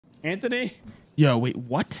Anthony? Yo, wait,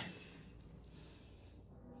 what?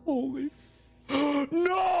 Holy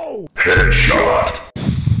no! Headshot!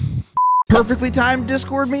 Perfectly timed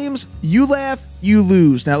Discord memes. You laugh, you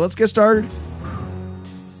lose. Now let's get started.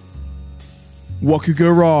 What could go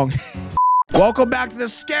wrong? Welcome back to the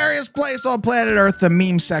scariest place on planet Earth, the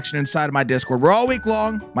meme section inside of my Discord, where all week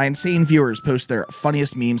long, my insane viewers post their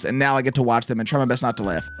funniest memes, and now I get to watch them and try my best not to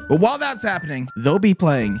laugh. But while that's happening, they'll be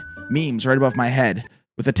playing memes right above my head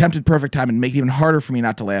with attempted perfect time and make it even harder for me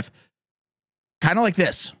not to laugh. Kind of like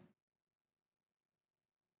this.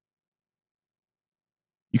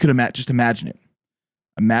 You could just imagine it.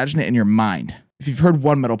 Imagine it in your mind. If you've heard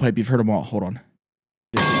one metal pipe, you've heard them all. Hold on.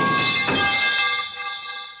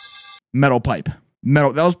 Metal pipe.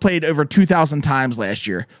 Metal. That was played over 2,000 times last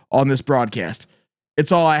year on this broadcast.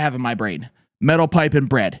 It's all I have in my brain. Metal pipe and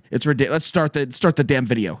bread. It's ridiculous. Let's start the damn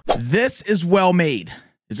video. This is well made.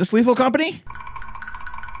 Is this Lethal Company?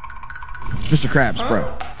 Mr. Krabs,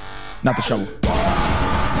 bro. Not the shovel.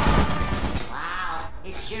 Wow,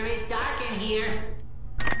 it sure is dark in here.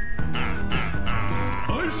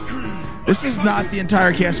 Ice cream! This is not the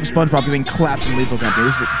entire cast of SpongeBob getting clapped in Lethal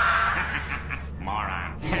Company.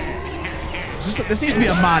 This needs to be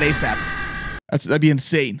a mod ASAP. That'd be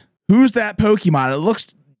insane. Who's that Pokemon? It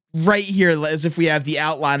looks right here as if we have the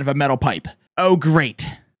outline of a metal pipe. Oh, great.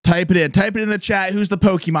 Type it in. Type it in the chat. Who's the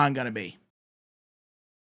Pokemon gonna be?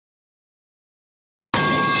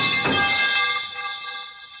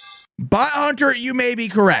 Bot Hunter, you may be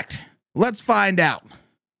correct. Let's find out.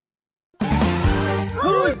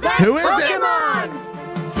 Who is that? Who is Pokemon?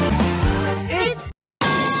 It's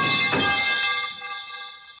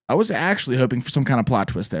I was actually hoping for some kind of plot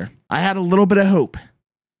twist there. I had a little bit of hope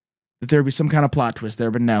that there would be some kind of plot twist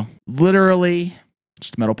there, but no. Literally,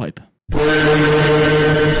 just a metal pipe.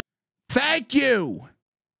 Thank you.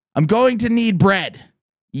 I'm going to need bread.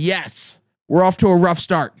 Yes. We're off to a rough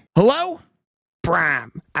start. Hello?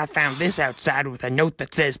 Prime, I found this outside with a note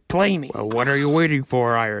that says, "Play me." Well, what are you waiting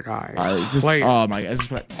for, Iron Eye? Is this, oh my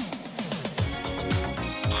God.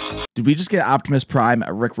 Did we just get Optimus Prime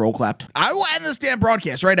Rick roll clapped? I will end this damn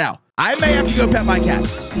broadcast right now. I may have to go pet my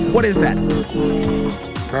cats. What is that?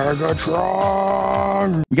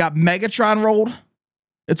 Megatron! We got Megatron rolled.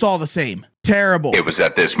 It's all the same. Terrible. It was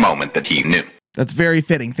at this moment that he knew. That's very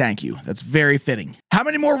fitting. Thank you. That's very fitting. How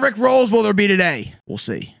many more Rick rolls will there be today? We'll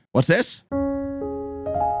see. What's this?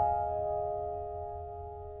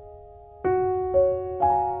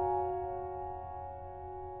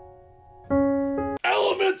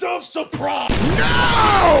 Element of surprise!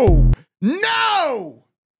 No! No!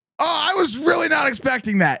 Oh, I was really not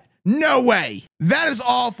expecting that. No way. That is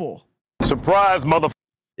awful. Surprise, mother...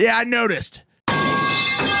 Yeah, I noticed.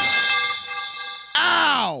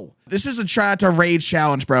 Ow! This is a try not to rage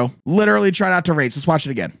challenge, bro. Literally try not to rage. Let's watch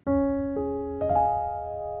it again.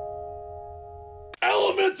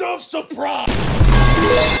 Element of surprise!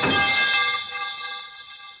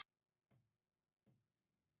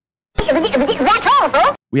 that's all,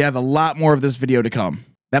 folks. We have a lot more of this video to come.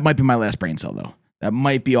 That might be my last brain cell, though. That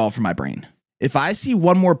might be all for my brain. If I see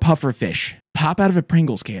one more puffer fish pop out of a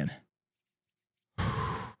Pringles can.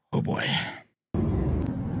 Oh boy.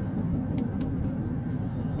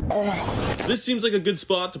 This seems like a good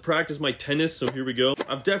spot to practice my tennis, so here we go.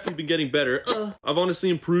 I've definitely been getting better. I've honestly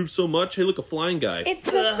improved so much. Hey, look, a flying guy. It's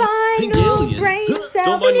the Pink final alien. brain cell.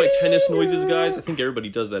 Don't mind my tennis noises, guys. I think everybody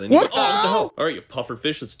does that anyway. What the What the hell? hell? All right, you puffer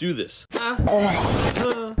fish, let's do this. I'm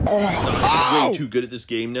way too good at this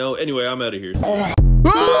game now. Anyway, I'm out of here.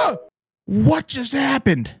 Ah! What just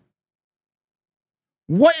happened?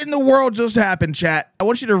 What in the world just happened, chat? I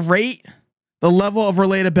want you to rate the level of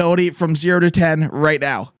relatability from 0 to 10 right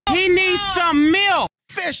now. He needs some milk!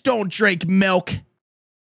 Fish don't drink milk.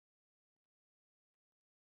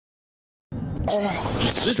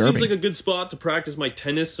 This seems like a good spot to practice my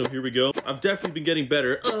tennis, so here we go. I've definitely been getting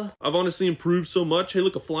better. I've honestly improved so much. Hey,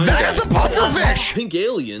 look, a flying guy. That is a puffer fish. Pink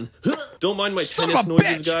alien. Don't mind my Son tennis of a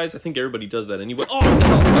noises, bitch. guys. I think everybody does that anyway. Oh,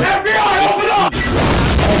 what the hell?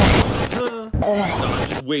 I'm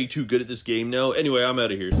just way too good at this game now. Anyway, I'm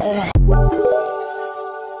out of here.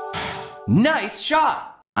 Nice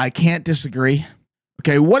shot. I can't disagree.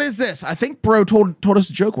 Okay, what is this? I think bro told us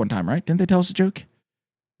a joke one time, right? Didn't they tell us a joke?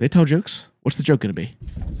 They tell jokes? What's the joke gonna be?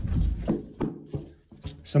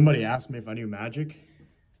 Somebody asked me if I knew magic.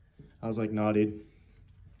 I was like, nah, dude.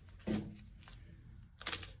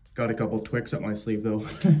 Got a couple Twix up my sleeve, though.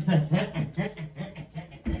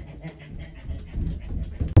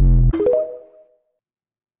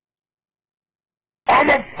 I'm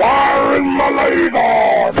a fire in my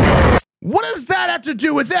laser! What does that have to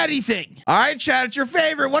do with anything? All right, chat, it's your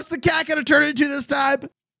favorite. What's the cat gonna turn into this time?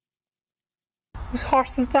 Whose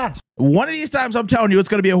horse is that? One of these times, I'm telling you, it's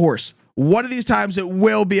going to be a horse. One of these times, it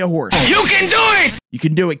will be a horse. You can do it! You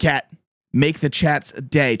can do it, cat. Make the chat's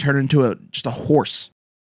day. Turn it into just a horse.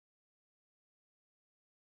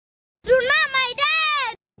 You're not my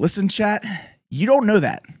dad! Listen, chat, you don't know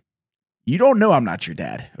that. You don't know I'm not your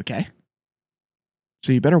dad, okay?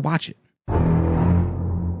 So you better watch it,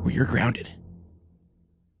 or you're grounded.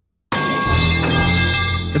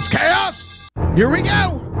 It's chaos! Here we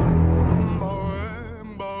go!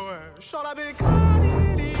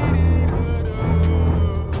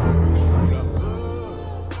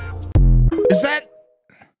 Is that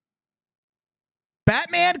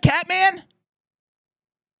Batman? Catman?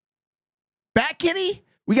 Bat Kitty?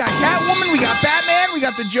 We got Catwoman, we got Batman, we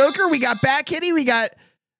got the Joker, we got Bat Kitty, we got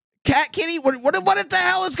Cat Kitty. What the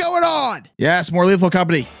hell is going on? Yes, more Lethal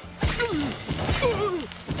Company.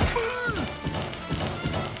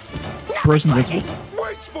 Person Invincible.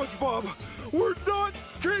 Wait, SpongeBob! We're not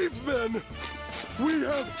cavemen! We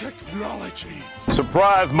have technology!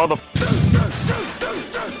 Surprise, mother...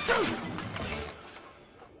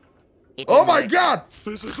 Oh my God!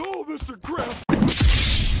 This is all Mr. Krabs!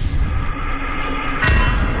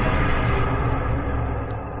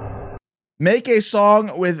 Make a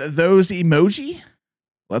song with those emoji?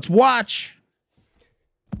 Let's watch.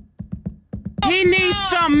 He needs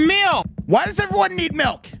some milk! Why does everyone need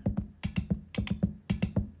milk?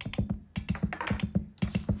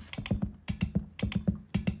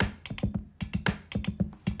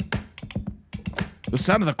 The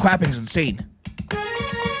sound of the clapping is insane.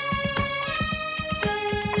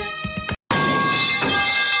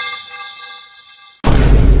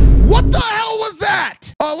 What the hell was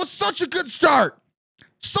that? Oh, it was such a good start.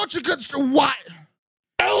 Such a good start. What?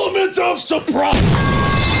 Element of surprise!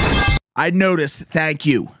 I noticed. Thank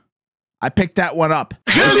you. I picked that one up.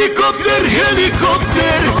 Helicopter!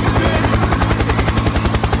 Helicopter!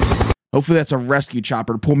 Hopefully that's a rescue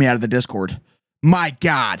chopper to pull me out of the Discord. My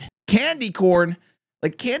God. Candy corn.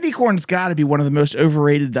 Like, candy corn's got to be one of the most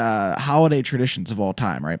overrated holiday traditions of all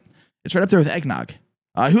time, right? It's right up there with eggnog.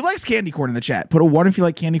 Who likes candy corn in the chat? Put a 1 if you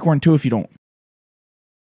like candy corn, 2 if you don't.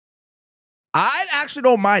 I actually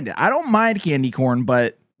don't mind it. I don't mind candy corn,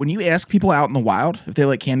 but when you ask people out in the wild if they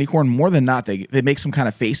like candy corn, more than not, they make some kind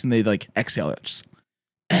of face and they like exhale it. Just,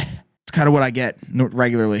 it's kind of what I get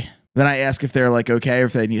regularly. Then I ask if they're like okay or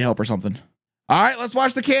if they need help or something. All right, let's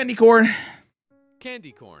watch the candy corn.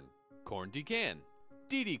 Candy corn. Corn decan.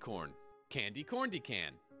 DD corn. Candy corn decan.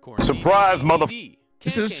 Corn Surprise, mother...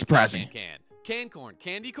 This is surprising. Can corn.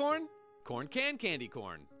 Candy corn. Corn can candy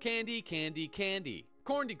corn. Candy candy candy.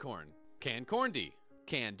 Corndy corn. Can corndy.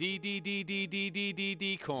 Can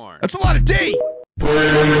D corn. That's a lot of D.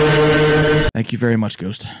 Thank you very much,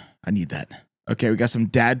 Ghost. I need that. Okay, we got some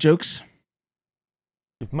dad jokes.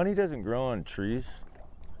 If money doesn't grow on trees,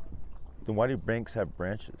 then why do banks have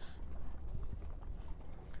branches?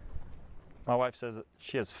 My wife says that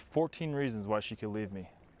she has 14 reasons why she could leave me,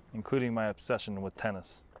 including my obsession with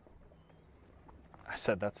tennis. I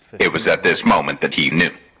said that's 15. It was at this moment that he knew.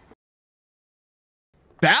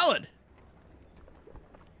 Valid.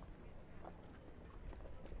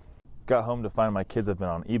 Got home to find my kids have been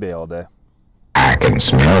on eBay all day. I can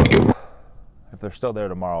smell you. If they're still there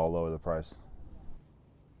tomorrow, I'll lower the price.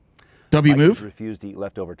 W My move. kids refused to eat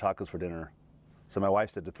leftover tacos for dinner, so my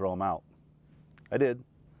wife said to throw them out. I did.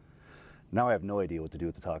 Now I have no idea what to do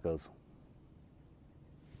with the tacos.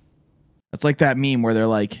 It's like that meme where they're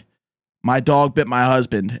like, my dog bit my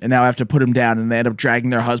husband and now I have to put him down, and they end up dragging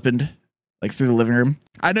their husband like through the living room.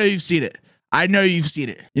 I know you've seen it. I know you've seen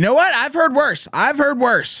it. You know what? I've heard worse. I've heard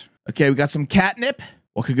worse. Okay, we got some catnip.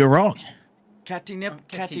 What could go wrong? Catty-nip,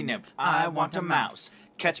 catty-nip, I want a mouse.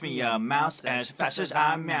 Catch me a mouse as fast as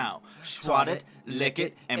I meow. Swat it, lick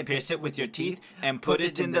it, and pierce it with your teeth, and put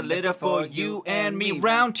it in the litter for you and me.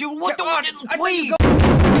 Round two, what the tweet?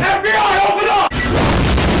 FBI, open up!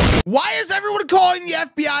 Why is everyone calling the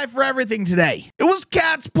FBI for everything today? It was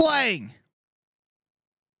cats playing.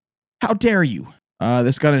 How dare you?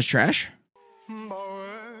 This gun is trash.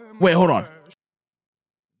 Wait, hold on.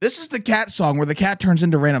 This is the cat song where the cat turns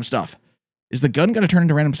into random stuff. Is the gun gonna turn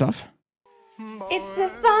into random stuff? It's the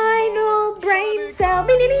final brain cell.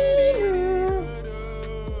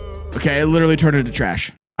 Okay, it literally turned into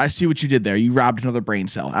trash. I see what you did there. You robbed another brain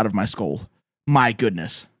cell out of my skull. My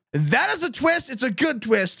goodness. That is a twist. It's a good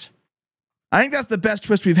twist. I think that's the best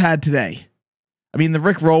twist we've had today. I mean, the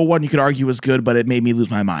Rick Roll one you could argue was good, but it made me lose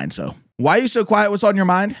my mind, so. Why are you so quiet? What's on your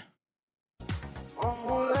mind?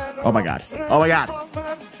 Oh my God. Oh my God.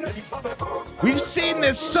 We've seen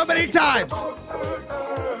this so many times.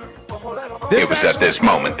 It was at this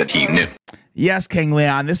moment that he knew. Yes, King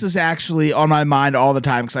Leon. This is actually on my mind all the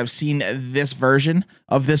time because I've seen this version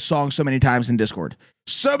of this song so many times in Discord.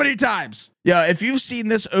 So many times. Yeah, if you've seen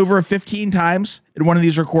this over 15 times in one of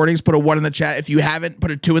these recordings, put a 1 in the chat. If you haven't,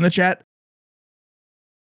 put a 2 in the chat.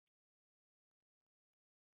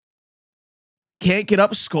 Can't get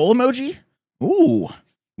up skull emoji? Ooh,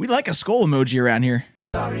 we like a skull emoji around here.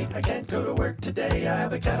 Sorry, I can't go to work today. I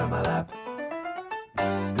have a cat on my lap.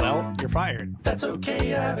 Well, you're fired. That's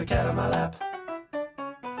okay, I have a cat on my lap.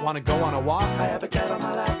 Want to go on a walk? I have a cat on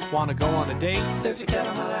my lap. Want to go on a date? There's a cat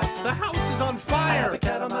on my lap. The house is on I fire. have a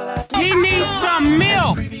cat on my lap. He needs some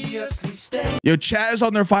milk. Previously stayed. Yo, chat is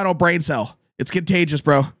on their final brain cell. It's contagious,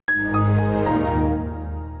 bro.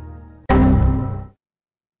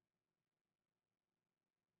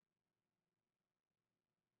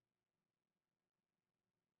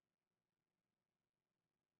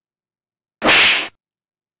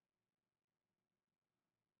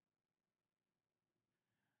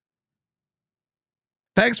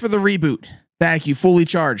 Thanks for the reboot. Thank you. Fully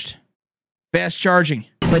charged. Fast charging.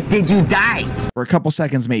 But did you die? For a couple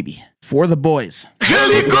seconds, maybe. For the boys.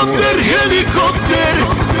 Helicopter, helicopter.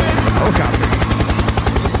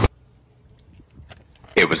 Helicopter.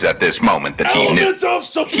 It was at this moment that he knew. Element of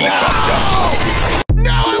surprise.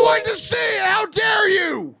 No, I wanted to see it. How dare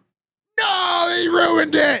you? No, they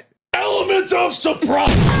ruined it. Element of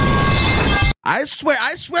surprise. I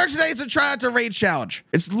swear today it's a try not to raid challenge.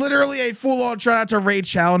 It's literally a full-on try not to raid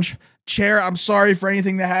challenge. Chair, I'm sorry for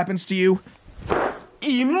anything that happens to you.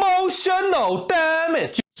 Emotional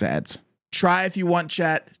damage. Sads. Try if you want,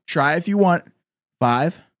 chat. Try if you want.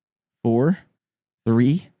 5, 4,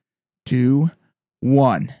 3, 2,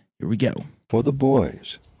 1. Here we go. For the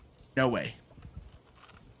boys. No way.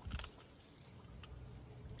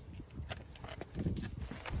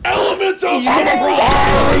 Element of surprise.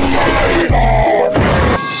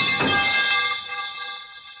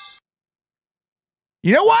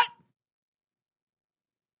 You know what?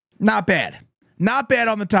 Not bad. Not bad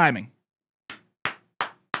on the timing.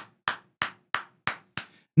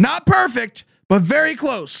 Not perfect, but very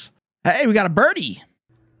close. Hey, we got a birdie.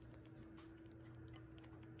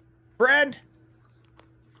 Friend.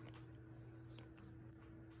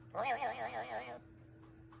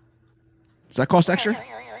 Does that cost extra?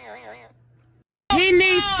 He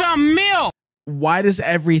needs some milk. Why does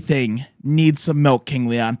everything need some milk, King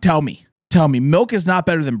Leon? Tell me. Tell me. Milk is not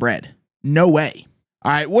better than bread. No way.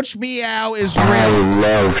 All right, which meow is real? I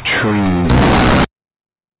love trees.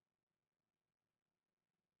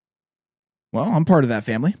 Well, I'm part of that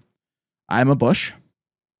family. I'm a bush.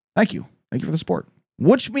 Thank you. Thank you for the support.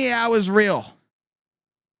 Which meow is real?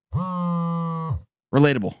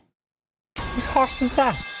 Relatable. Whose horse is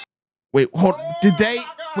that? Wait, hold. Did they?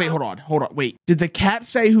 Wait, hold on. Hold on. Wait. Did the cat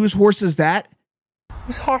say whose horse is that?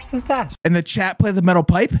 Whose horse is that? And the chat play the metal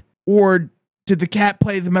pipe? Or did the cat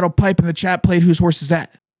play the metal pipe and the chat played whose horse is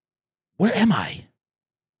that? Where am I?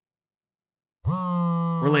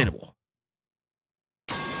 Relatable.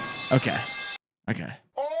 Okay. Okay.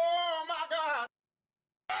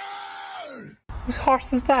 Whose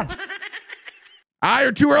horse is that?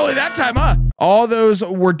 You're too early that time, huh? All those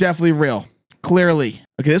were definitely real. Clearly.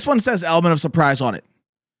 Okay, this one says element of surprise on it.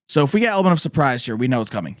 So if we get element of surprise here, we know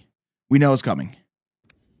it's coming. We know it's coming.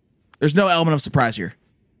 There's no element of surprise here.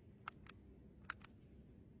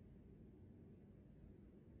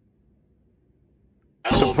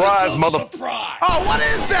 Surprise, mother. Oh, what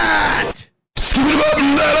is that? Son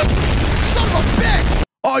of a bitch!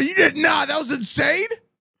 Oh, you did not. That was insane.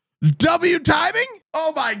 W timing?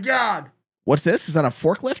 Oh my God. What's this? Is that a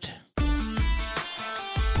forklift?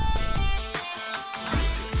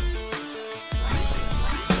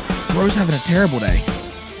 Bro's having a terrible day.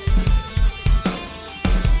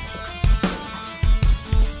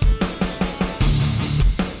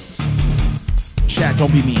 Chat,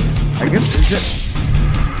 don't be mean. I guess,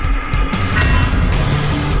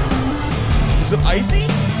 is it icy?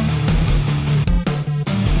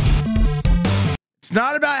 It's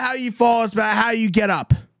not about how you fall, it's about how you get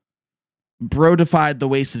up. Bro defied the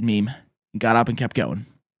wasted meme. He got up and kept going.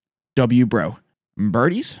 W bro.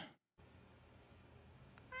 Birdies?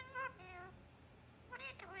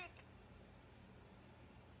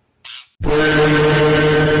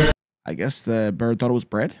 I guess the bird thought it was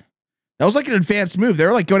bread. That was like an advanced move. They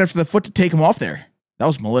were like going after the foot to take him off there. That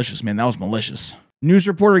was malicious, man. That was malicious. News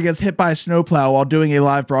reporter gets hit by a snowplow while doing a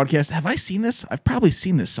live broadcast. Have I seen this? I've probably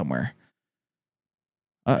seen this somewhere.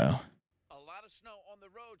 Uh-oh. A lot of snow on the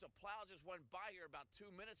roads. A plow just went by here about 2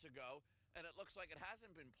 minutes ago, and it looks like it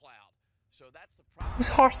hasn't been plowed. Whose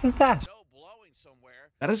horse is that?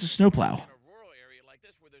 That is a snowplow.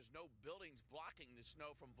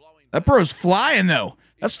 That bro's flying though.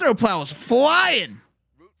 That snowplow is flying.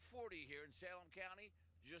 Route 40 here in Salem County.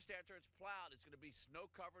 Just after it's plowed, it's going to be snow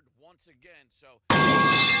covered once again. So.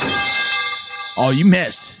 Oh, you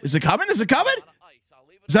missed. Is it coming? Is it coming?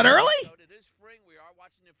 Is that early? It is spring. We are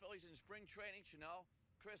watching the Phillies in spring training. Chanel,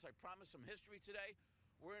 Chris, I promised some history today.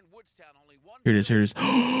 We're in Woodstown. Only one. Here it is. Here it is.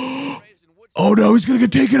 Oh no, he's gonna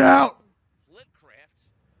get taken out.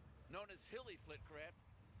 Known as Hilly Flitcraft.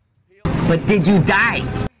 But did you die?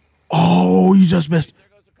 Oh, you just missed.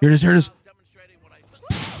 Here it is. Here it is. What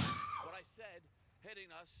I said,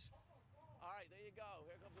 hitting us. All right, there you go.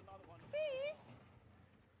 Here comes another one.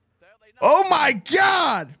 Oh my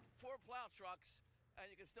God. 4 plow trucks, and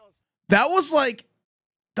you can still. That was like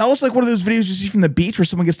one of those videos you see from the beach where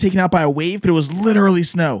someone gets taken out by a wave, but it was literally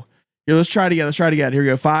snow. Here, let's try it again. Let's try it again. Here we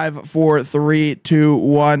go. 5, 4, 3, 2,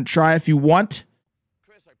 1. Try if you want.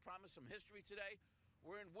 Chris, I promised some history today.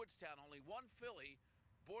 We're in Woodstown. Only one Philly,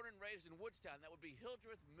 born and raised in Woodstown. That would be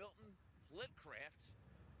Hildreth Milton Flitcraft,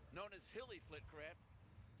 known as Hilly Flitcraft.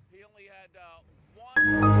 He only had one.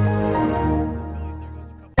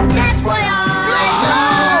 That's what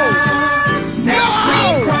No!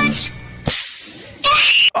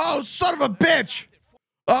 Oh, son of a bitch.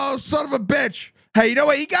 Oh, son of a bitch. Hey, you know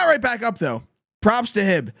what? He got right back up, though. Props to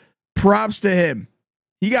him. Props to him.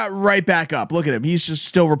 He got right back up. Look at him. He's just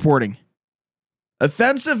still reporting.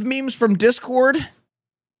 Offensive memes from Discord.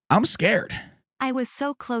 I'm scared. I was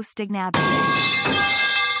so close to nabbing.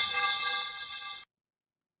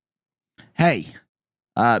 Hey,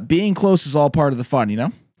 being close is all part of the fun, you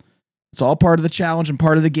know? It's all part of the challenge and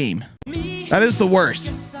part of the game. That is the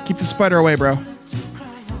worst. Keep the spider away, bro.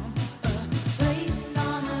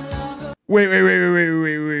 Wait.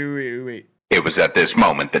 It was at this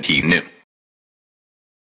moment that he knew.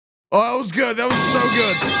 Oh, that was good. That was so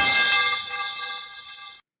good.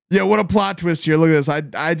 Yeah, what a plot twist here. Look at this.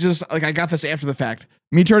 I just, like, I got this after the fact.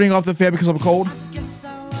 Me turning off the fan because I'm cold.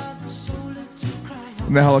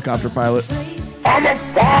 I'm a helicopter pilot. I'm a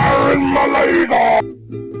fire in my ladle.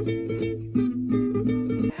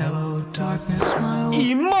 Hello, darkness, my old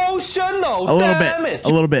Emotional. A little bit. A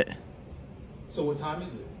little bit. So what time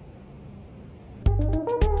is it?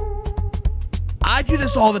 I do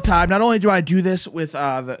this all the time. Not only do I do this with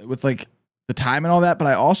like the time and all that, but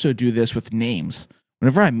I also do this with names.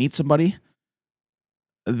 Whenever I meet somebody,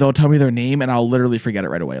 they'll tell me their name and I'll literally forget it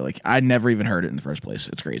right away. Like I never even heard it in the first place.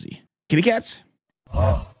 It's crazy. Kitty cats.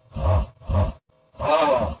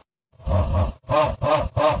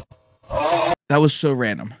 That was so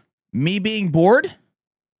random. Me being bored.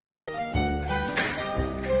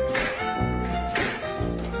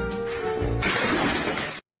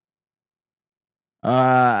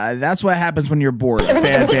 That's what happens when you're bored.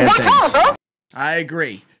 Bad things. I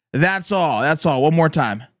agree. That's all. That's all. One more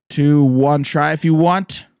time. 2, 1. Try if you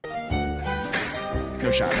want. No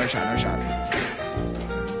shot. No shot. No shot.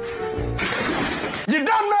 You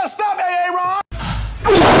done messed up, Aaron.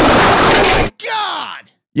 Oh my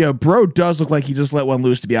God. Yo, bro does look like he just let one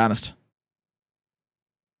loose, to be honest.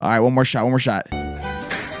 All right, one more shot. One more shot.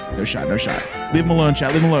 No shot. No shot. Leave him alone,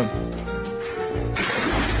 chat. Leave him alone.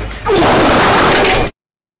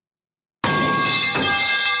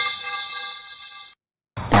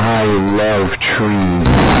 I love trees.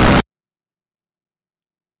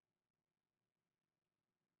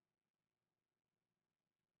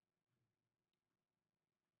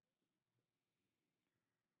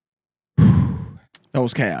 That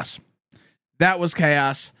was chaos. That was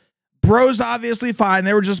chaos. Bro's obviously fine.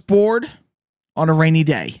 They were just bored on a rainy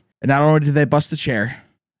day. And not only did they bust the chair,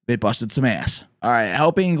 they busted some ass. All right,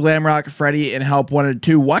 helping Glamrock Freddy and help wanted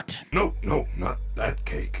to what? No, not that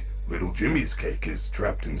cake. Little Jimmy's cake is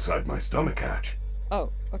trapped inside my stomach hatch.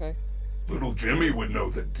 Oh, okay. Little Jimmy would know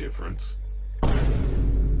the difference.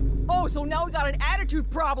 Oh, so now we got an attitude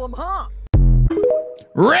problem, huh?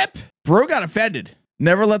 Rip! Bro got offended.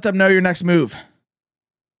 Never let them know your next move.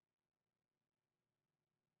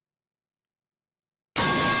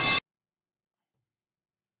 I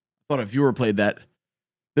thought a viewer played that.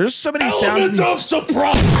 There's so many sounds of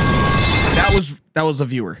surprise. That was a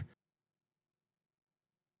viewer.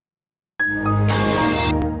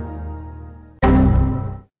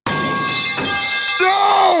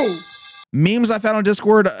 No! Memes I found on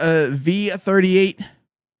Discord, V38.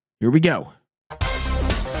 Here we go.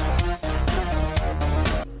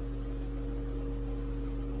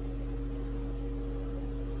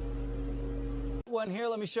 everyone here.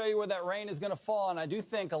 Let me show you where that rain is going to fall, and I do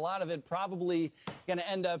think a lot of it probably going to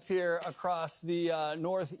end up here across the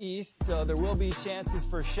northeast, so there will be chances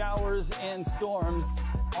for showers and storms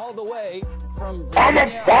all the way from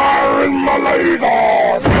Virginia. I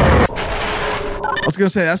was going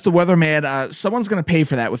to say, that's the weatherman. Someone's going to pay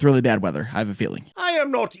for that with really bad weather, I have a feeling. I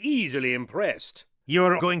am not easily impressed.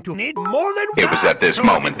 You're going to need more than It was at this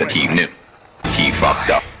moment that he knew. He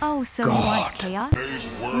fucked up. Oh, so you want chaos?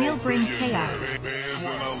 We'll bring chaos.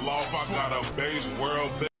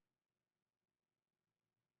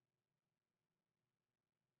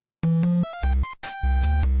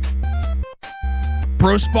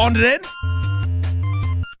 Bro spawned it in?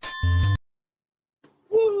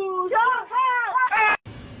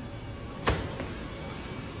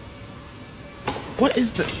 What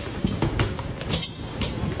is the...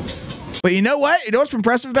 But you know what? You know what's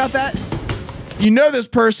impressive about that? You know this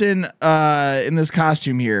person in this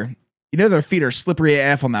costume here, you know their feet are slippery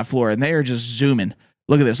AF on that floor, and they are just zooming.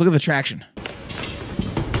 Look at this. Look at the traction.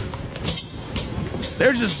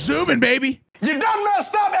 They're just zooming, baby. You done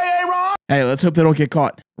messed up, Aaron. Hey, let's hope they don't get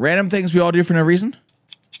caught. Random things we all do for no reason.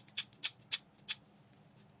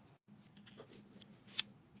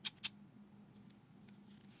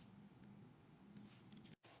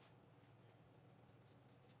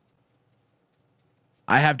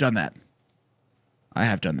 I have done that. I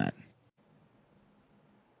have done that.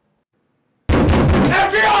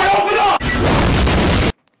 FBI, open up!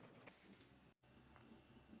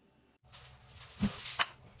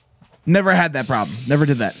 Never had that problem. Never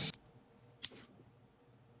did that.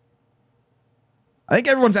 I think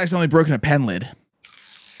everyone's accidentally broken a pen lid.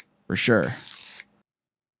 For sure.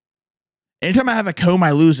 Anytime I have a comb,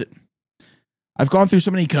 I lose it. I've gone through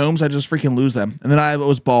so many combs, I just freaking lose them. And then I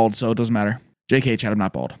was bald, so it doesn't matter. JK, chat, I'm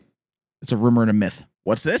not bald. It's a rumor and a myth.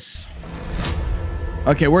 What's this?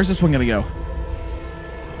 Okay, where's this one gonna go?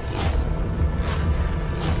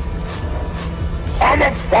 I'm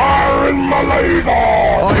a firing my leg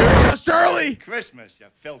off! Oh, you're just early! Christmas, you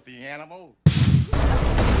filthy animal.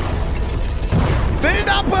 They did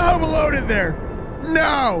not put Home Alone in there!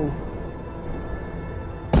 No!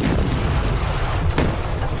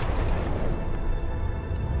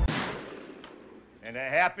 And a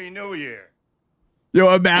Happy New Year. Yo,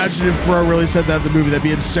 imagine if bro really said that in the movie. That'd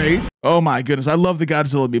be insane. Oh my goodness. I love the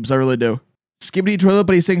Godzilla memes. I really do. Skibbity toilet,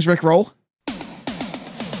 but he sings Rick Roll.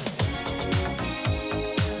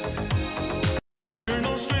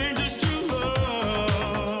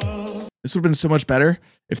 This would have been so much better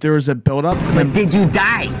if there was a build-up. But did you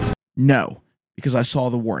die? No, because I saw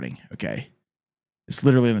the warning. Okay. It's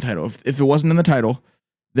literally in the title. If it wasn't in the title,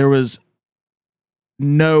 there was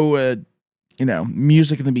no,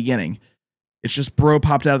 music in the beginning. It's just bro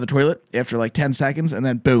popped out of the toilet after like 10 seconds and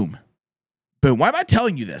then boom. Boom. Why am I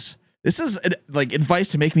telling you this? This is like advice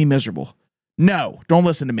to make me miserable. No, don't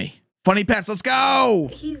listen to me. Funny Pets, let's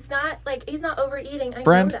go. He's not overeating. I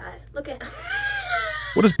Friend? know that. Look at.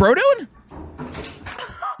 What is bro doing?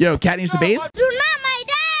 Yo, cat needs to bathe. You're not my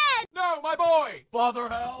dad. No, my boy. Father,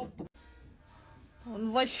 help.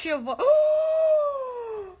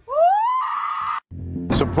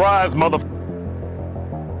 Surprise, mother.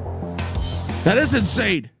 That is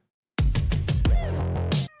insane.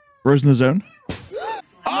 Bro's in the zone.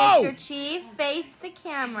 Oh! Mr. Chief, face the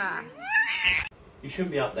camera. You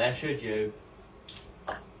shouldn't be up there, should you?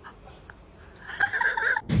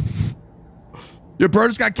 Your bro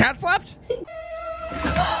just got cat slapped? Oh,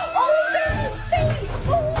 baby!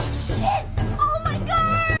 Oh, shit! Oh, my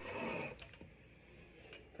God!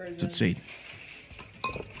 It's insane.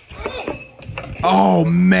 Oh,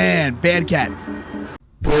 man. Bad cat.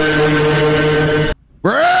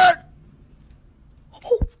 Brett!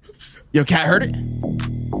 Yo, cat heard it?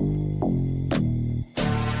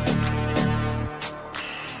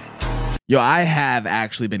 Yo, I have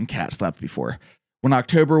actually been cat slapped before. When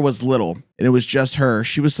October was little and it was just her,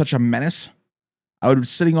 she was such a menace. I would be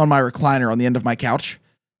sitting on my recliner on the end of my couch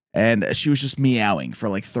and she was just meowing for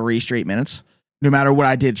like 3 straight minutes. No matter what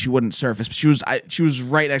I did, she wouldn't surface. She was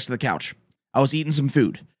right next to the couch. I was eating some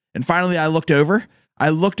food. And finally I looked over,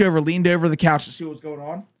 leaned over the couch to see what was going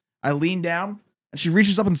on. I leaned down and she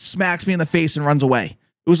reaches up and smacks me in the face and runs away.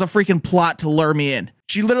 It was a freaking plot to lure me in.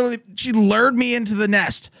 She lured me into the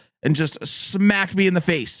nest and just smacked me in the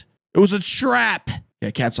face. It was a trap.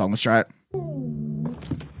 Yeah, cat song. Let's try it.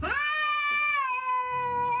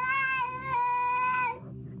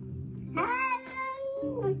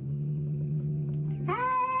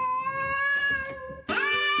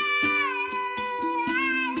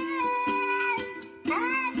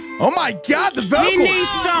 Oh my God, the vocals. We need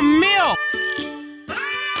some milk.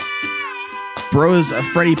 Bro is a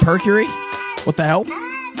Freddie Mercury. What the hell?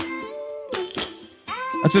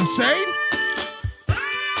 That's insane.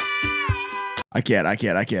 I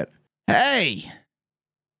can't. Hey!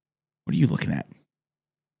 What are you looking at?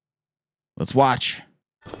 Let's watch.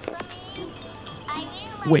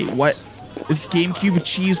 Wait, what? Is GameCube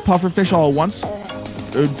cheese pufferfish all at once?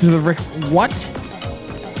 To the Rick, what?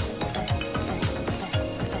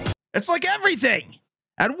 It's like everything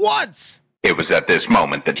at once. It was at this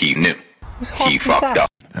moment that he knew. He fucked up.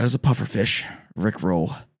 That is a pufferfish Rick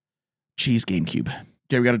roll cheese GameCube.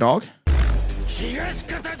 Okay, we got a dog. Are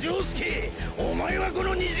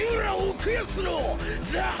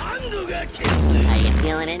you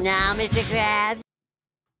feeling it now, Mr. Krabs?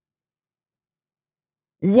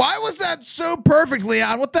 Why was that so perfect,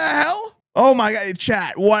 Leon? What the hell? Oh my god,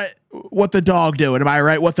 chat. What the dog doing? Am I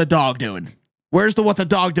right? What the dog doing? Where's the what the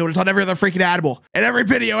dog doing? It's on every other freaking animal in every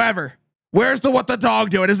video ever. Where's the what the dog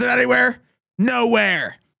doing? Is it anywhere?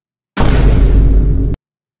 Nowhere. And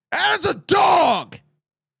it's a dog.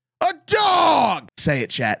 A dog. Say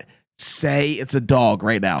it, chat. Say it's a dog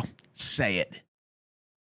right now. Say it.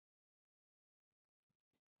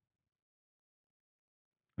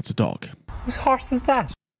 It's a dog. Whose horse is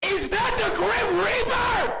that? Is that the Grim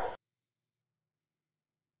Reaper?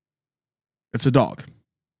 It's a dog.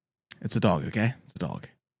 It's a dog, okay? It's a dog.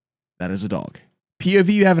 That is a dog. POV,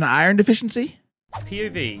 you have an iron deficiency?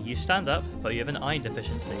 POV, you stand up, but you have an iron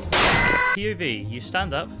deficiency. POV, you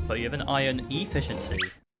stand up, but you have an iron efficiency.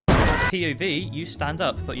 POV, you stand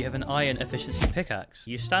up, but you have an iron efficiency pickaxe.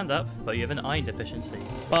 You stand up, but you have an iron deficiency.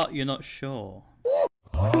 But you're not sure.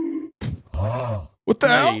 What the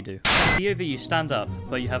hell? Yeah, you do. POV, you stand up,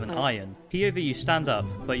 but you have an iron. POV, you stand up,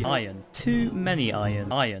 but you iron. Too many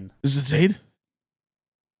iron. Iron. Is it Zaid?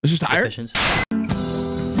 It's just iron? Deficiency.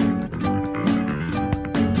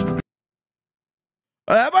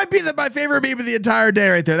 That might be my favorite meme of the entire day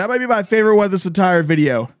right there. That might be my favorite one of this entire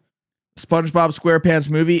video. SpongeBob SquarePants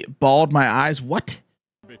movie, bald my eyes. What?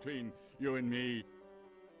 Between you and me,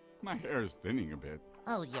 my hair is thinning a bit.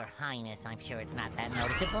 Oh, Your Highness, I'm sure it's not that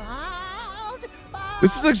noticeable.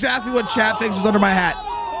 This is exactly what chat thinks is under my hat.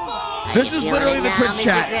 This is literally the Twitch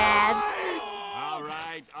chat.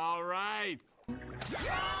 All right.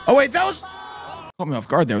 Oh wait, that was caught me off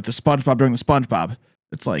guard there with the SpongeBob doing the SpongeBob.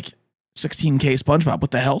 It's like 16K SpongeBob.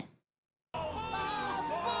 What the hell?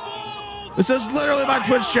 This is literally my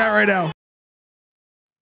Twitch chat right now.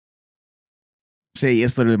 See,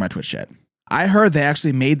 it's literally my Twitch chat. I heard they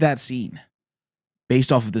actually made that scene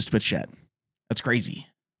based off of this Twitch chat. That's crazy.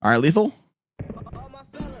 All right, Lethal.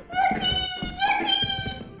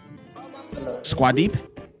 Squad deep.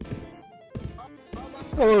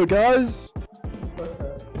 Hello, guys.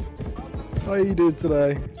 How you doing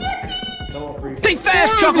today? Think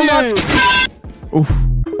fast, Chuckle Nuts! Oof.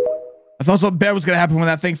 I thought something bad was gonna happen when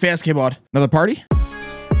that thing fast came on. Another party?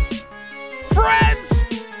 Friends!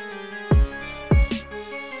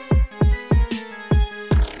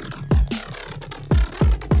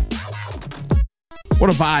 What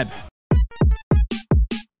a vibe.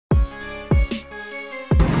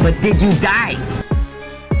 But did you die?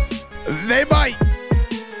 They might.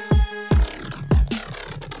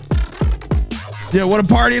 Yeah, what a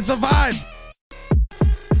party. It's a vibe.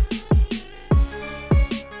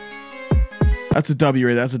 That's a W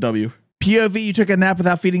right there. That's a W. POV, you took a nap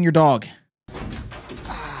without feeding your dog.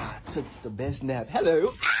 Took the best nap. Hello.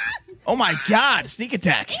 Oh my God, sneak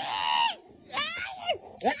attack.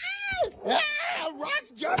 Rock's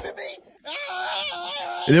jumping me.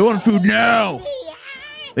 They want food now.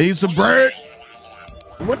 They need some bread.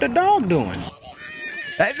 What the dog doing?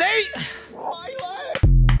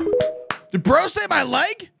 Did bro say my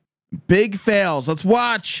leg? Big fails. Let's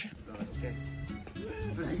watch.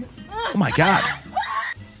 Oh my God.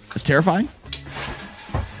 That's terrifying.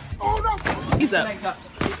 He's up.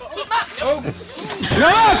 Oh.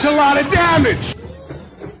 That's a lot of damage.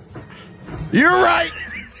 You're right.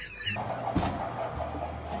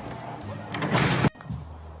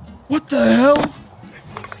 What the hell?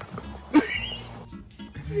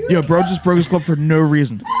 Yo, bro just broke his club for no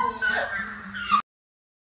reason.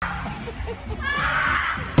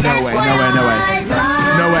 No way, no way, no way.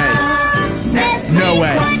 No way. No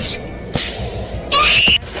way.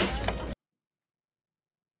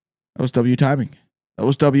 That was W timing. That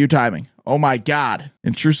was W timing. Oh my God.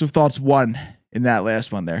 Intrusive Thoughts won in that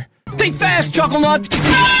last one there. Think fast, Chuckle Nuts!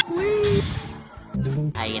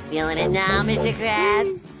 Are you feeling it now, Mr.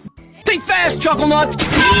 Krabs? Think fast, Chuckle Nuts!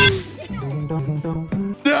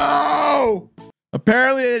 No!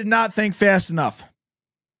 Apparently they did not think fast enough.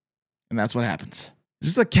 And that's what happens.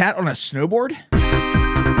 Is this a cat on a snowboard?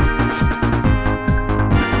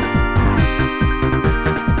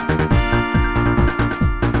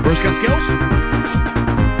 Pro Scout skills.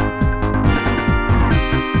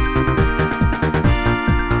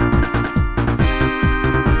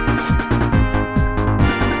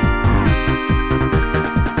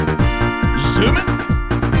 Zooming.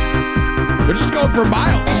 We're just going for a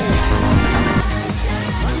mile.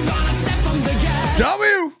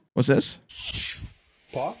 W. What's this?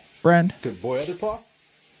 Paw? Friend. Good boy, other paw?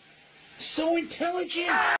 So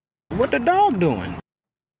intelligent. What the dog doing?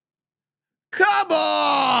 Come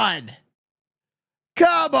on!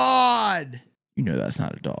 Come on! You know that's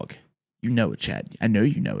not a dog. You know it, Chad. I know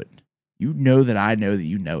you know it. You know that I know that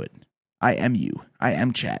you know it. I am you. I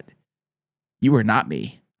am Chad. You are not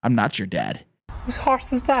me. I'm not your dad. Whose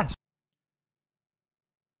horse is that?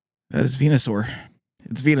 That is Venusaur.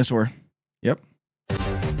 It's Venusaur. Yep.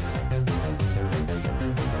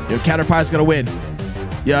 Yo, Caterpie's gonna win.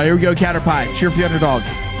 Yeah, here we go, Caterpie. Cheer for the underdog.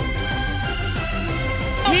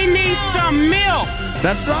 He needs some milk.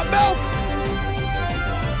 That's not milk.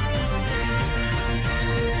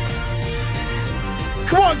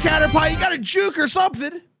 Come on, Caterpie. You got a juke or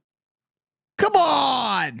something. Come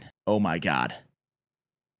on. Oh, my God.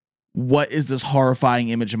 What is this horrifying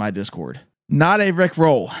image in my Discord? Not a Rick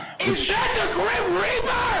roll. Is that the Grim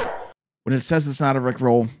Reaper? When it says it's not a Rick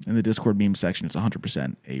roll in the Discord meme section, it's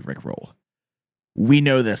 100% a Rick roll. We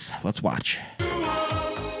know this. Let's watch.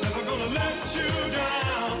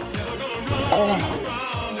 Oh.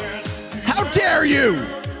 How dare you?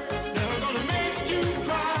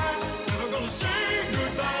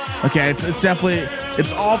 Okay, it's definitely,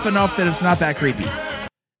 it's off enough that it's not that creepy.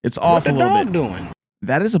 It's off a little bit. Doing?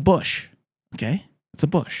 That is a bush. Okay, it's a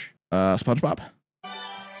bush. SpongeBob.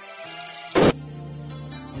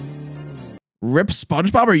 Rip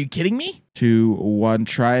SpongeBob? Are you kidding me? 2, 1,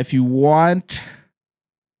 try if you want.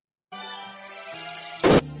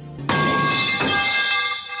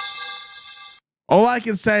 All I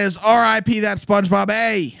can say is R.I.P. that SpongeBob.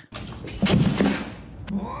 Hey.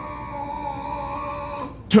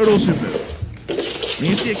 Total super. When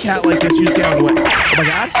you see a cat like this, you just get out of the way. Oh my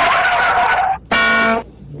God.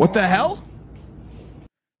 What the hell?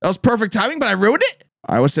 That was perfect timing, but I ruined it.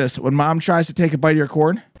 All right, what's this? When mom tries to take a bite of your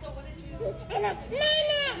corn.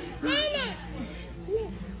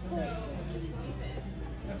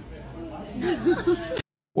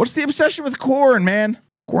 What's the obsession with corn, man?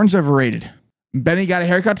 Corn's overrated. Benny got a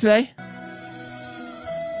haircut today?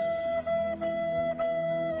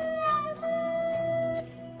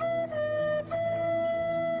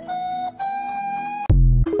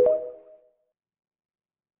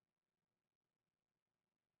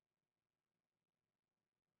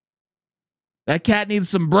 That cat needs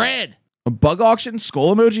some bread. A bug auction?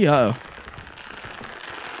 Skull emoji? Uh-oh.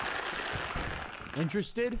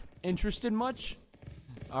 Interested? Interested much?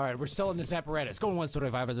 All right, we're selling this apparatus. Going once,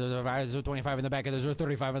 25, there's 25 in the back, there's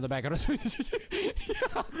 35 in the back.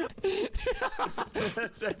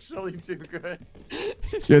 That's actually too good.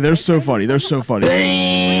 Yeah, they're so funny. They're so funny.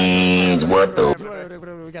 What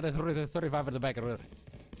the? We got a 35 in the back. Give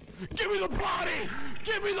me the body!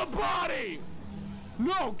 Give me the body!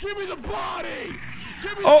 No, give me the body!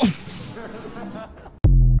 Give me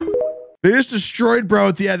They just destroyed bro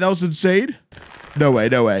at the end. That was insane. No way,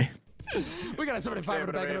 no way. We got a 75 in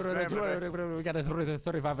the back. We got a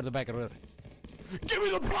 35 in the back. Give me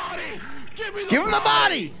the body! Give me the Give him the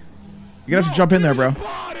body! You're gonna have to jump in there, bro.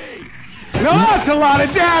 No, that's a lot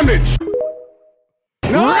of damage!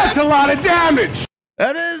 No, that's a lot of damage!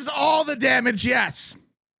 That is all the damage, yes.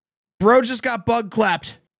 Bro just got bug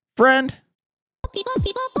clapped. Friend.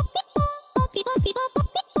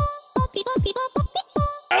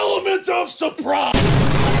 Element of surprise!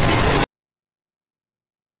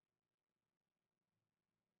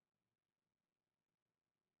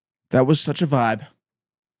 That was such a vibe.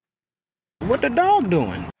 What the dog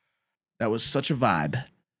doing? That was such a vibe.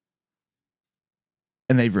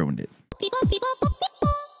 And they ruined it.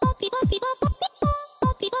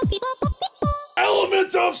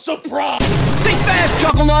 Element of surprise! Think fast,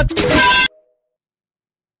 Chucklenut!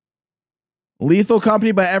 Lethal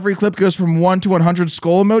company by every clip goes from 1 to 100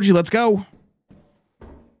 skull emoji. Let's go. I'm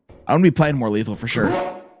gonna be playing more lethal for sure.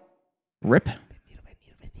 Rip.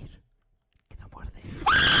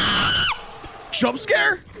 Jump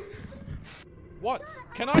scare? What?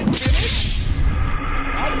 Can I finish?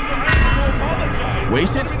 I'm trying to apologize.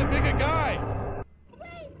 Wasted? I'm the bigger guy.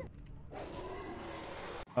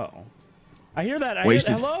 Uh-oh. I hear that.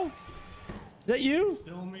 Wasted. Hello? Is that you?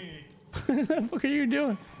 Still me. What the fuck are you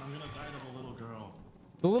doing? I'm gonna die to the little girl.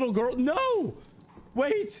 The little girl? No!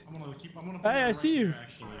 Wait! I'm gonna put Hey, her I right see you. here,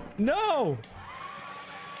 actually. No!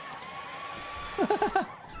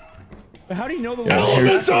 How do you know the little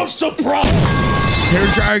Element of surprise!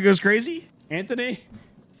 Hair dryer goes crazy. Anthony?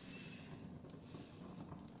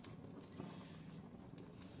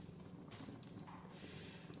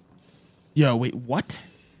 Yo, wait, what?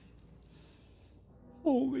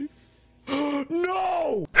 Holy.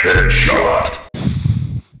 No! Headshot.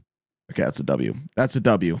 Okay, that's a W. That's a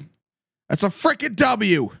W. That's a freaking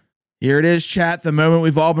W. Here it is, chat. The moment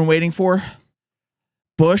we've all been waiting for.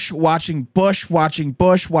 Bush watching Bush, watching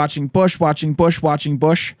Bush, watching Bush, watching Bush, watching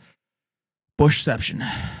Bush. Bushception.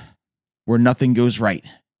 Where nothing goes right.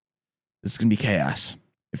 This is going to be chaos.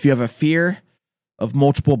 If you have a fear of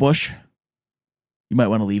multiple Bush, you might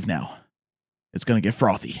want to leave now. It's going to get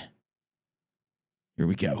frothy. Here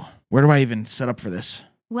we go. Where do I even set up for this?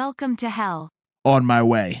 Welcome to hell. On my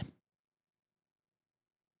way.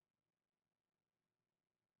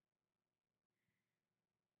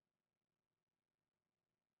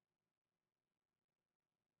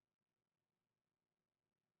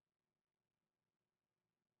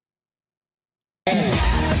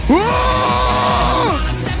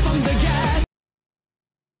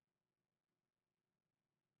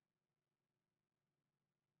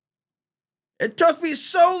 It took me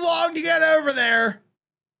so long to get over there.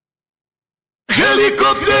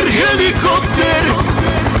 Helicopter, helicopter.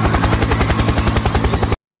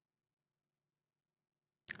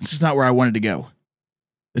 This is not where I wanted to go.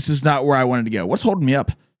 This is not where I wanted to go. What's holding me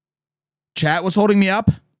up? Chat, what's holding me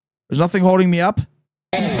up? There's nothing holding me up.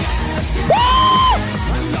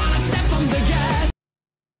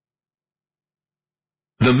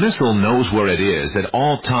 The missile knows where it is at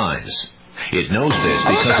all times. It knows this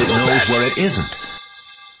because it knows where it isn't.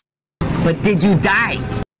 But did you die?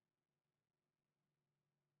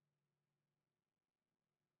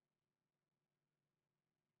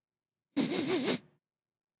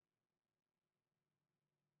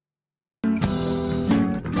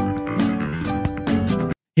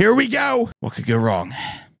 Here we go. What could go wrong?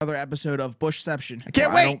 Another episode of Bushception. I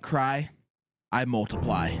can't wait. I don't cry. I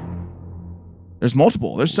multiply. There's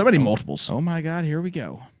multiple. There's so many multiples. Oh my God. Here we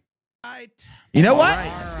go. You know what? All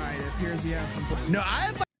right. It appears we have some... No,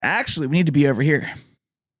 actually, we need to be over here.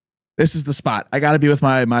 This is the spot. I got to be with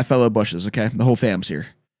my fellow Bushes, okay? The whole fam's here.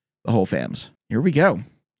 The whole fam's. Here we go.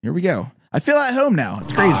 Here we go. I feel at home now.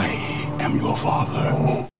 It's crazy. I am your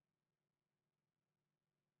father.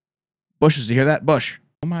 Bushes, you hear that? Bush.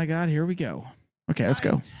 Oh my God. Here we go. Okay, let's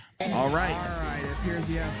go. All right. It appears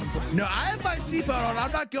we have some... No, I have my seatbelt on.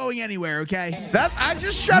 I'm not going anywhere, okay? I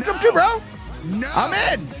just strapped up too, bro. No. I'm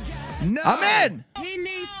in. No. I'm in. He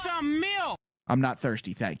needs some milk. I'm not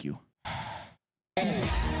thirsty. Thank you. Who's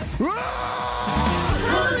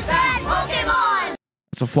that Pokemon?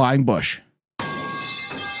 It's a flying bush.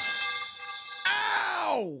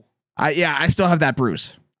 Ow! Yeah, I still have that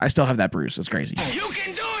bruise. I still have that bruise. That's crazy. You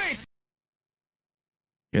can do it.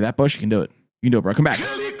 Hear that bush? You can do it. You can do it, bro. Come back.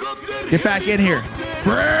 Get back in here.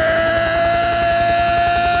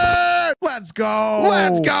 Let's go.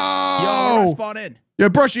 Let's go. Yo, spawn in. Yo,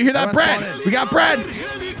 Bush, you hear that bread? We got bread.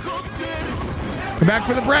 Come back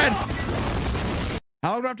for the bread.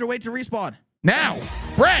 How long do I have to wait to respawn? Now.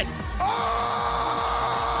 Bread.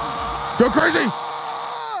 Go crazy.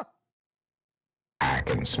 I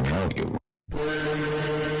can smell you.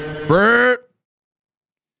 Bread.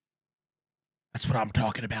 That's what I'm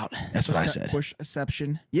talking about. That's what I said.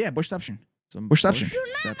 Bushception. Yeah, Bushception. Bushception.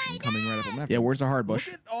 Bushception coming right up on that. Yeah, where's the hard bush?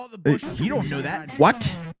 Look at all the bushes. You don't know that.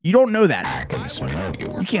 What? You don't know that. I can smell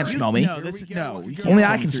you. You can't smell me. No, only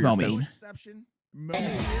I can smell me.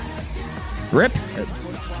 Rip.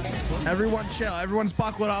 Everyone chill. Everyone's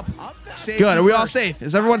buckled up. Good. Are we all safe?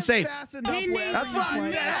 Is everyone safe? That's what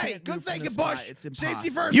I said. Hey, good thinking, Bush. Safety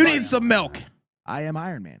first. You need some milk. I am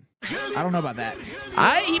Iron Man. I don't know about that.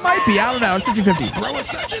 He might be. I don't know. It's 50-50. Bro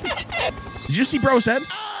ascended. Did you see Bro ascend?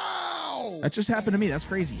 That just happened to me. That's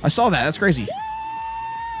crazy. I saw that. That's crazy.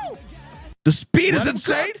 The speed is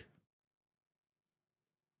insane.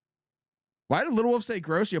 Why did Little Wolf say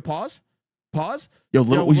gross? You pause? Pause? Yo,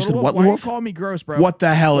 Little Wolf, you said what, Little Wolf? Why you call me gross, bro? What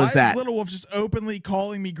the hell is that? Why is Little Wolf just openly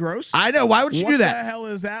calling me gross? I know. Why would you do that? What the hell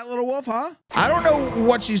is that, Little Wolf, huh? I don't know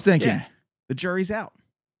what she's thinking. Yeah. The jury's out.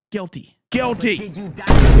 Guilty. Guilty.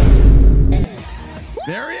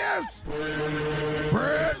 There he is.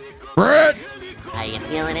 Brett. Are you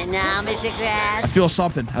feeling it now, Mr. Krabs? I feel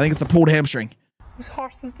something. I think it's a pulled hamstring. Whose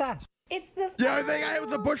horse is that? It's the... Yeah, I think I hit with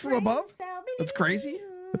the bush from above? That's crazy.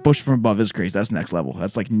 The bush from above is crazy. That's next level.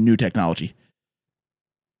 That's like new technology.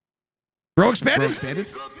 Bro expanded? Bro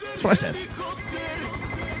expanded? That's what I said.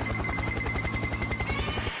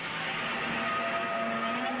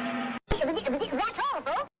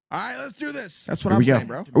 All right, let's do this. That's what I'm saying,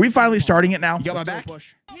 bro. Are we finally starting it now? You got my back?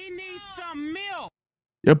 He needs some milk.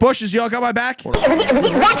 Yo, Bush, is y'all got my back?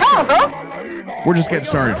 We're just getting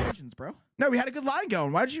started. No, we had a good line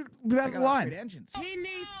going. Why did you? We had a good line.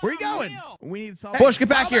 Where you going? We need some. Bush, get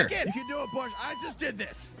back here. You can do it, Bush. I just did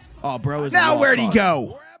this. Oh, bro, is now where'd he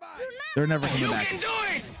go? They're never coming back.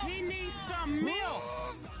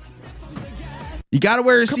 You gotta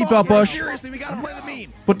wear your seatbelt, Bush. Seriously, we gotta play the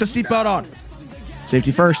meme. Put the seatbelt on.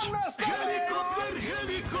 Safety first.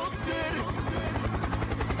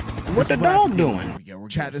 What the dog doing?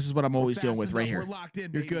 Chat, this is what I'm always dealing with right here.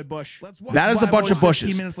 You're good, Bush. That is a bunch of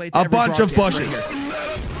bushes. A bunch of bushes.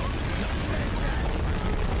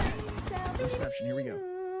 Here we go.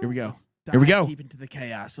 Here we go. Here we go. Deep into the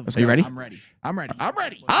chaos of Are you ready? I'm ready. I'm ready. I'm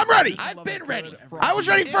ready. I'm ready. I've been ready. I was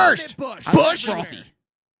ready first. Bush. Frothy.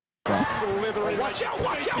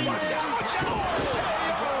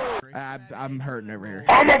 I'm hurting over here.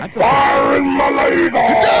 I'm a fire in my leg.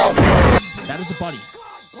 That is a bunny.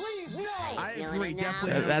 I agree,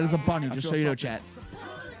 definitely. That is a bunny, just so you know, chat.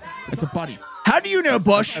 It's a bunny. How do you know,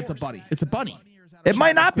 Bush? It's a bunny. It's a bunny. It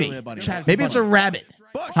might not be. Chat, Maybe it's a rabbit.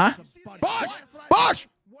 Huh? Bush! Bush!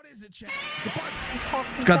 What is it, chat? It's a bunny.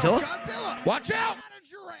 It's Godzilla. Watch out!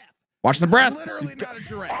 Watch the breath. Literally not a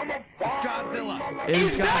giraffe. It's Godzilla.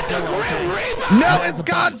 It's Godzilla. No, it's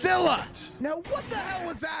Godzilla. Now, what the hell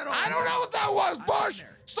was that on? I don't know what that was, Bush.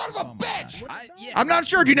 Son of a bitch. I'm not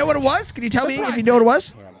sure. Do you know what it was? Can you tell me if you know what it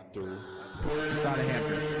was? It's not a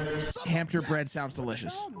hamster. Hamster bread sounds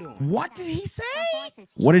delicious. What did he say?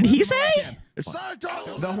 What did he say? It's not a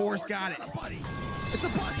dog. The horse got it. It's a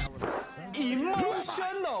bunny.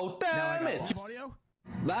 Emotional damage.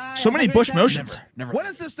 So many Bush motions. Never. When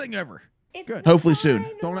is this thing over? Good. Hopefully soon.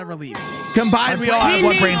 Don't ever leave. Combined, we all have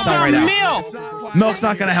one brain cell right now. Milk's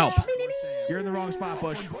not gonna help. You're in the wrong spot,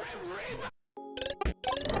 Bush.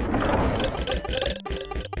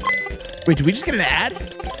 Wait, did we just get an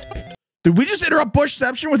ad? Did we just interrupt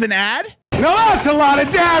Bushception with an ad? No, that's a lot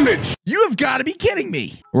of damage. You have got to be kidding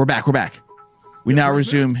me. We're back. We're back. We now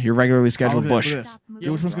resume your regularly scheduled Bush. Yeah,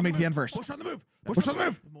 which one's gonna make the end first? Bush on the move. Bush on the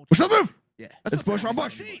move. Bush on the move. Yeah. It's Bush on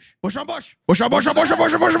Bush. Bush on Bush. Bush on Bush on Bush on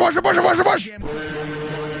Bush on Bush on Bush on Bush on Bush on Bush.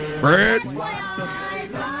 Red.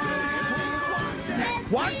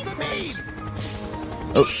 Watch the meme.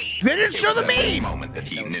 Oh, they didn't show the meme. Moment that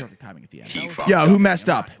he knew. Yo, who messed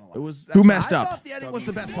up? Who messed I up? thought the ending was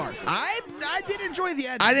the best part. I did enjoy the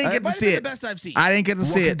ending. I didn't get to see it. The best I've seen. I didn't get to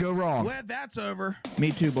see it. Go wrong. Glad that's over.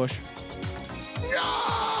 Me too, Bush. No!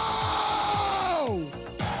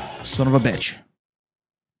 Son of a bitch.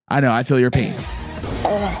 I know. I feel your pain.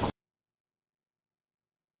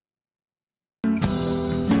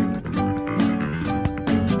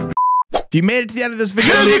 If you made it to the end of this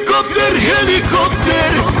video, Helicopter!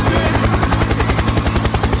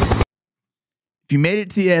 if you made it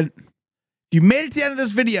to the end, of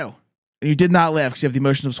this video and you did not laugh because you have the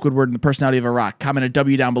emotions of Squidward and the personality of a rock, comment a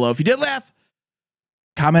W down below. If you did laugh,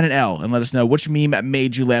 comment an L and let us know which meme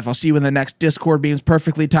made you laugh. I'll see you in the next Discord memes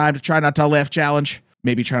perfectly timed try not to laugh challenge.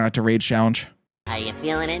 Maybe try not to rage challenge. Are you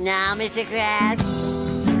feeling it now, Mr. Krabs?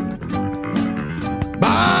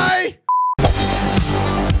 Bye!